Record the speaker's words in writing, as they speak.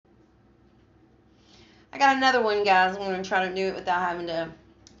I got another one, guys. I'm going to try to do it without having to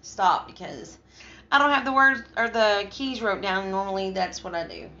stop because I don't have the words or the keys wrote down. Normally, that's what I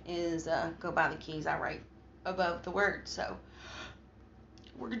do is go by the keys I write above the words. So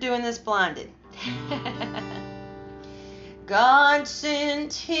we're doing this blinded. God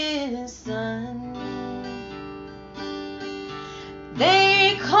sent His Son.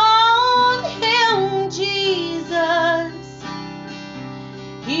 They called Him Jesus.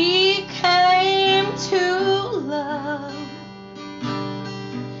 He came to love,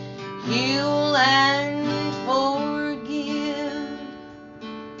 heal and forgive.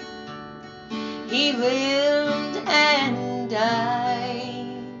 He lived and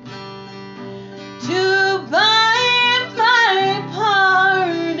died to buy my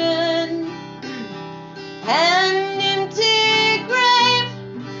pardon. An empty grave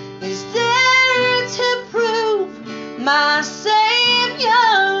is there to prove my Savior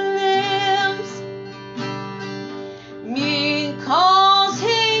lives. Because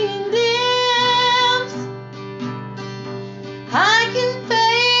He lives, I can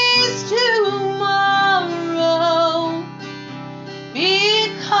face tomorrow.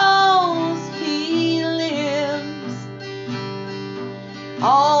 Because He lives,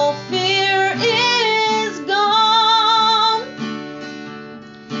 all fear is gone.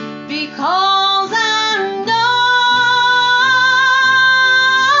 Because I know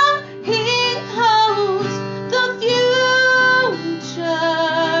He holds the future,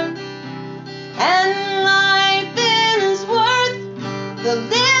 and life is worth the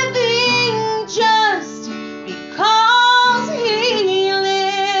living just because He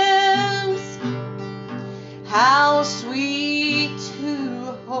lives. How sweet to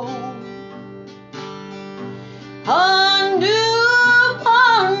hold a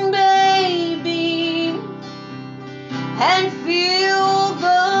newborn baby and feel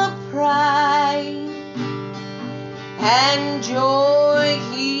the pride and joy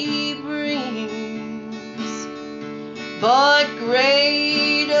He brings, but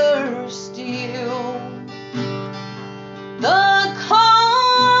greater still, the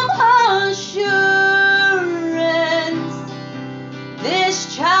calm assurance this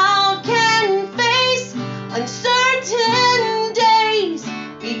child can face uncertain days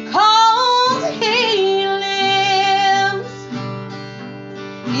because He lives.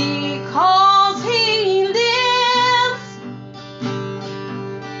 Because He lives,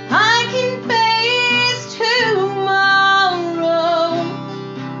 I can face tomorrow.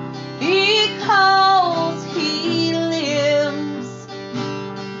 Because He lives,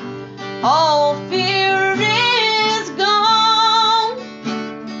 all fear is gone.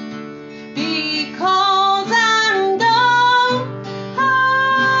 Because I know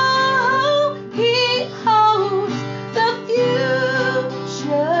He holds the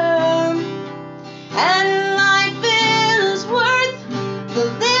future, and